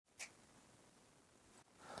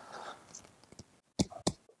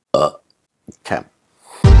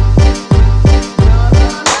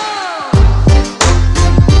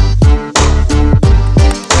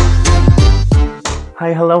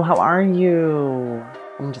Hi, hello, how are you?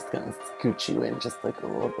 I'm just gonna scooch you in just like a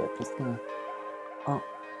little bit. Just gonna, oh,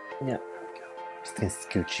 yeah, there we go. Just gonna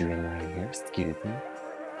scooch you in right here, excuse me.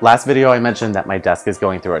 Last video I mentioned that my desk is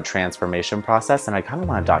going through a transformation process, and I kind of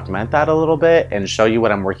want to document that a little bit and show you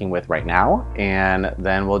what I'm working with right now, and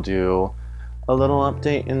then we'll do a little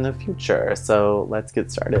update in the future. So let's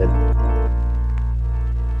get started.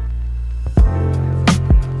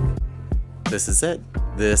 This is it.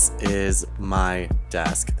 This is my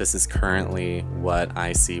desk. This is currently what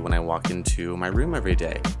I see when I walk into my room every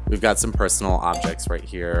day. We've got some personal objects right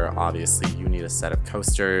here. Obviously, you need a set of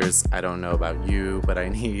coasters. I don't know about you, but I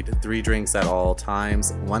need 3 drinks at all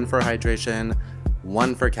times. 1 for hydration,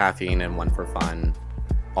 1 for caffeine, and 1 for fun.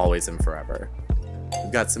 Always and forever.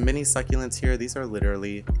 We've got some mini succulents here. These are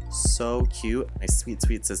literally so cute. My sweet,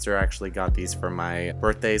 sweet sister actually got these for my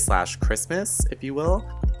birthday / Christmas, if you will.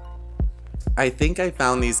 I think I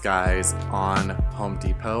found these guys on Home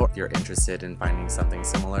Depot. If you're interested in finding something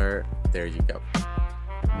similar, there you go.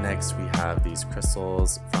 Next, we have these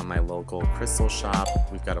crystals from my local crystal shop.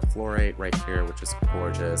 We've got a fluorite right here, which is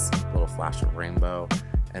gorgeous, a little flash of rainbow,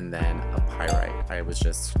 and then a pyrite. I was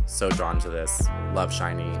just so drawn to this. Love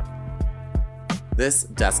shiny. This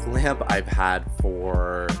desk lamp I've had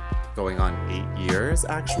for going on 8 years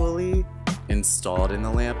actually. Installed in the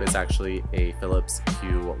lamp is actually a Philips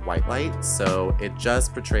Hue white light, so it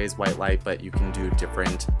just portrays white light, but you can do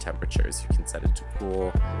different temperatures. You can set it to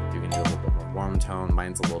cool, you can do a little bit more warm tone.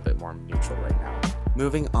 Mine's a little bit more neutral right now.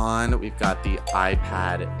 Moving on, we've got the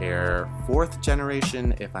iPad Air 4th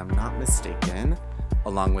generation, if I'm not mistaken,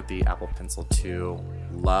 along with the Apple Pencil 2.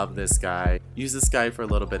 Love this guy. Use this guy for a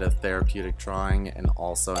little bit of therapeutic drawing and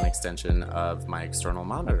also an extension of my external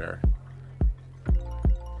monitor.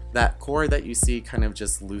 That cord that you see kind of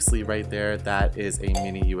just loosely right there, that is a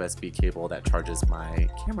mini USB cable that charges my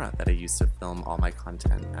camera that I use to film all my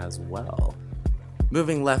content as well.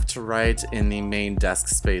 Moving left to right in the main desk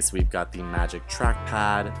space, we've got the Magic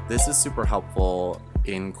Trackpad. This is super helpful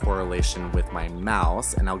in correlation with my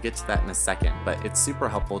mouse, and I'll get to that in a second, but it's super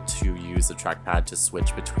helpful to use the trackpad to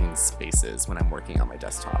switch between spaces when I'm working on my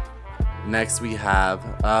desktop. Next we have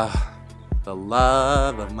the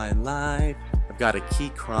love of my life. I've got a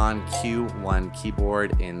Keychron Q1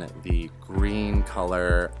 keyboard in the green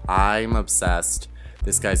color. I'm obsessed.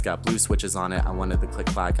 This guy's got blue switches on it. I wanted the click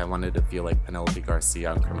clack. I wanted to feel like Penelope Garcia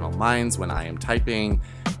on Criminal Minds when I am typing,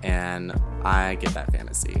 and I get that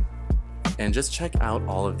fantasy. And just check out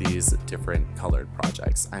all of these different colored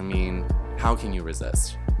projects. I mean, how can you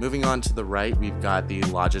resist? Moving on to the right, we've got the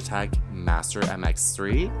Logitech Master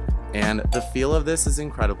MX3, and the feel of this is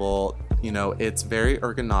incredible. You know, it's very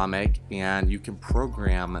ergonomic, and you can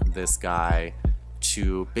program this guy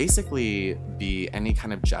to basically be any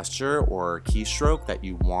kind of gesture or keystroke that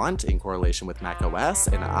you want in correlation with macOS,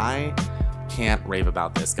 and I can't rave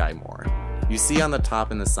about this guy more. You see on the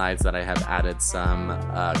top and the sides that I have added some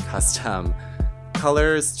custom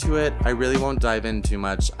colors to it. I really won't dive in too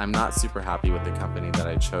much. I'm not super happy with the company that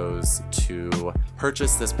I chose to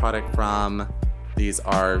purchase this product from. These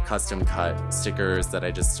are custom cut stickers that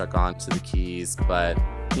I just stuck onto the keys, but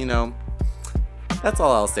you know, that's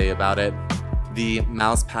all I'll say about it. The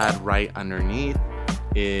mouse pad right underneath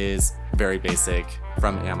is very basic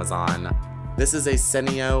from Amazon. This is a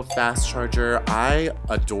Senio fast charger. I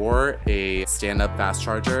adore a stand-up fast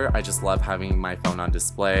charger. I just love having my phone on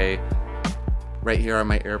display. Right here are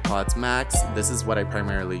my AirPods Max. This is what I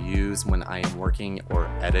primarily use when I am working or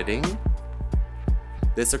editing.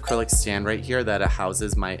 This acrylic stand right here that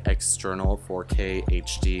houses my external 4K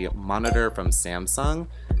HD monitor from Samsung.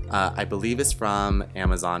 I believe it's from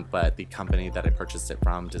Amazon, but the company that I purchased it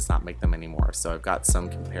from does not make them anymore. So I've got some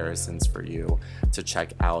comparisons for you to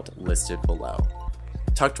check out listed below.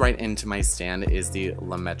 Tucked right into my stand is the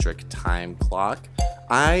LaMetric time clock.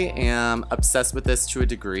 I am obsessed with this to a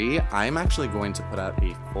degree. I'm actually going to put out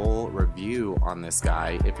a full review on this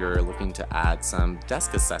guy if you're looking to add some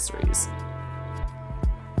desk accessories.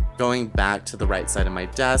 Going back to the right side of my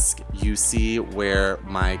desk, you see where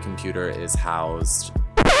my computer is housed.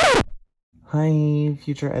 Hi,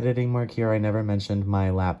 future editing Mark here. I never mentioned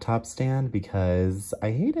my laptop stand because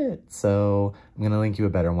I hate it, so I'm gonna link you a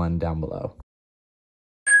better one down below.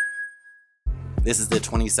 This is the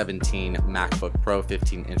 2017 MacBook Pro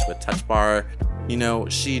 15-inch with touch bar. You know,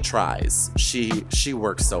 she tries. She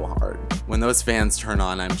works so hard. When those fans turn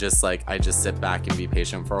on, I'm just like, I just sit back and be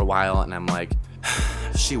patient for a while, and I'm like,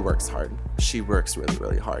 she works hard. She works really,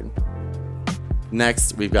 really hard.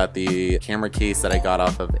 Next, we've got the camera case that I got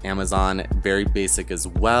off of Amazon. Very basic as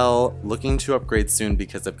well. Looking to upgrade soon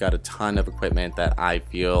because I've got a ton of equipment that I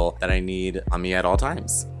feel that I need on me at all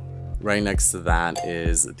times. Right next to that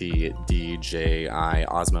is the DJI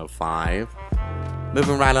Osmo 5.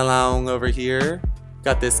 Moving right along over here,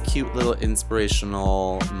 got this cute little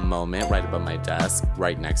inspirational moment right above my desk,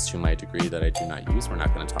 right next to my degree that I do not use. We're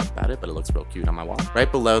not going to talk about it, but it looks real cute on my wall.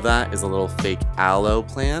 Right below that is a little fake aloe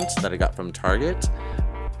plant that I got from Target.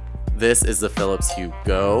 This is the Philips Hue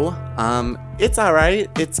Go. It's alright,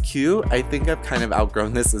 it's cute. I think I've kind of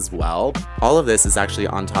outgrown this as well. All of this is actually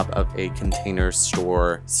on top of a container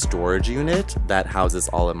store storage unit that houses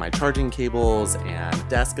all of my charging cables and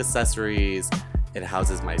desk accessories. It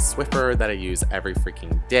houses my Swiffer that I use every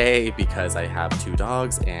freaking day because I have 2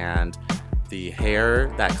 dogs and the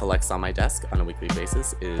hair that collects on my desk on a weekly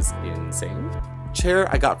basis is insane.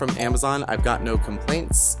 Chair I got from Amazon. I've got no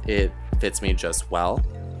complaints. It fits me just well.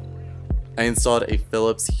 I installed a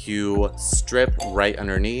Philips Hue strip right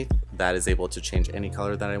underneath that is able to change any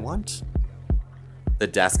color that I want. The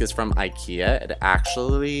desk is from IKEA. It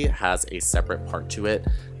actually has a separate part to it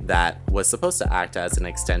that was supposed to act as an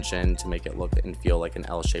extension to make it look and feel like an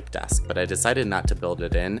L-shaped desk, but I decided not to build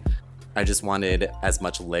it in. I just wanted as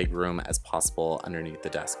much leg room as possible underneath the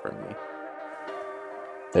desk for me.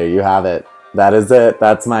 There you have it. That is it.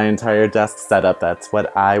 That's my entire desk setup. That's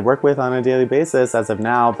what I work with on a daily basis as of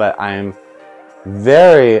now, but I'm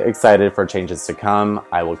very excited for changes to come.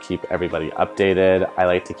 I will keep everybody updated. I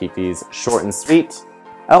like to keep these short and sweet.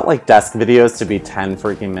 I don't like desk videos to be 10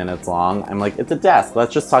 freaking minutes long. I'm like, it's a desk.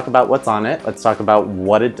 Let's just talk about what's on it. Let's talk about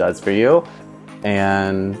what it does for you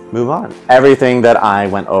and move on. Everything that I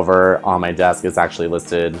went over on my desk is actually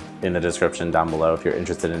listed in the description down below if you're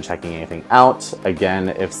interested in checking anything out. Again,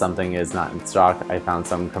 if something is not in stock, I found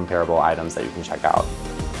some comparable items that you can check out.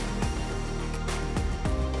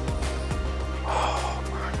 Oh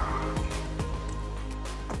my God.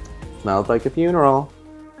 Smells like a funeral.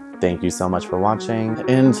 Thank you so much for watching.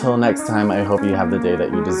 Until next time, I hope you have the day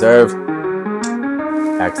that you deserve.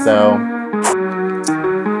 XO.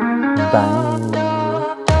 Bye.